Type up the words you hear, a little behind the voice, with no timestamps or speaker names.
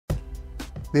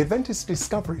The Adventist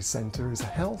Discovery Centre is a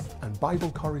health and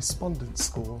Bible correspondence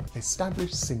school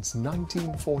established since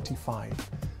 1945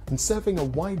 and serving a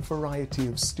wide variety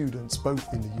of students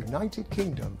both in the United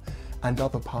Kingdom and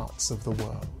other parts of the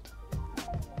world.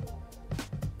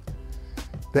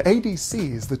 The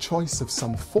ADC is the choice of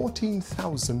some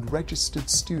 14,000 registered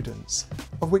students,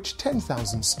 of which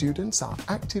 10,000 students are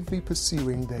actively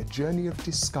pursuing their journey of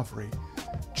discovery,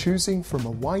 choosing from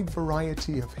a wide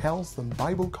variety of health and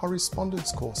Bible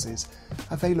correspondence courses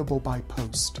available by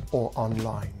post or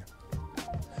online.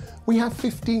 We have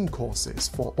 15 courses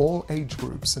for all age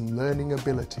groups and learning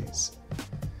abilities.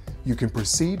 You can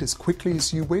proceed as quickly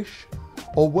as you wish,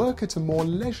 or work at a more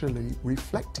leisurely,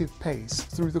 reflective pace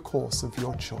through the course of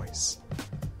your choice.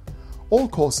 All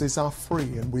courses are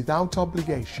free and without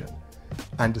obligation,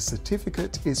 and a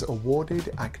certificate is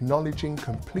awarded acknowledging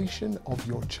completion of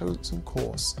your chosen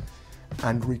course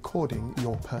and recording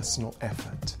your personal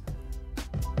effort.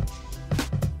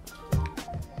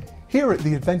 Here at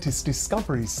the Adventist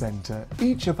Discovery Centre,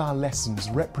 each of our lessons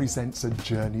represents a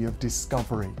journey of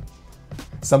discovery.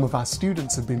 Some of our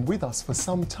students have been with us for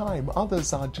some time,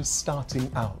 others are just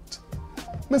starting out.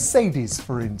 Mercedes,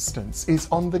 for instance, is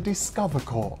on the Discover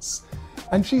course,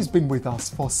 and she's been with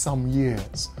us for some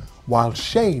years, while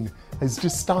Shane is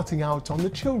just starting out on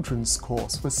the children's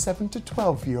course for 7 to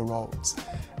 12-year-olds,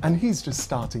 and he's just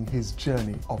starting his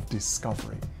journey of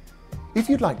discovery. If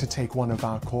you'd like to take one of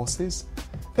our courses,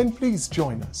 then please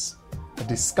join us at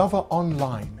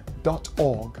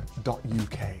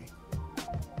discoveronline.org.uk.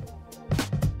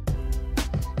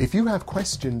 If you have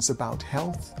questions about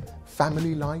health,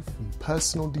 family life and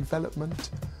personal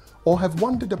development, or have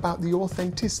wondered about the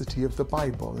authenticity of the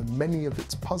Bible and many of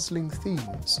its puzzling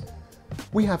themes,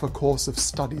 we have a course of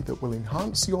study that will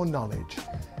enhance your knowledge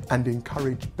and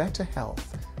encourage better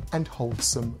health and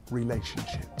wholesome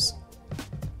relationships.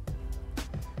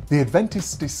 The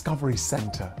Adventist Discovery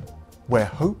Centre, where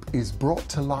hope is brought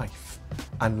to life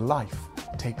and life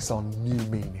takes on new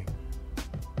meaning.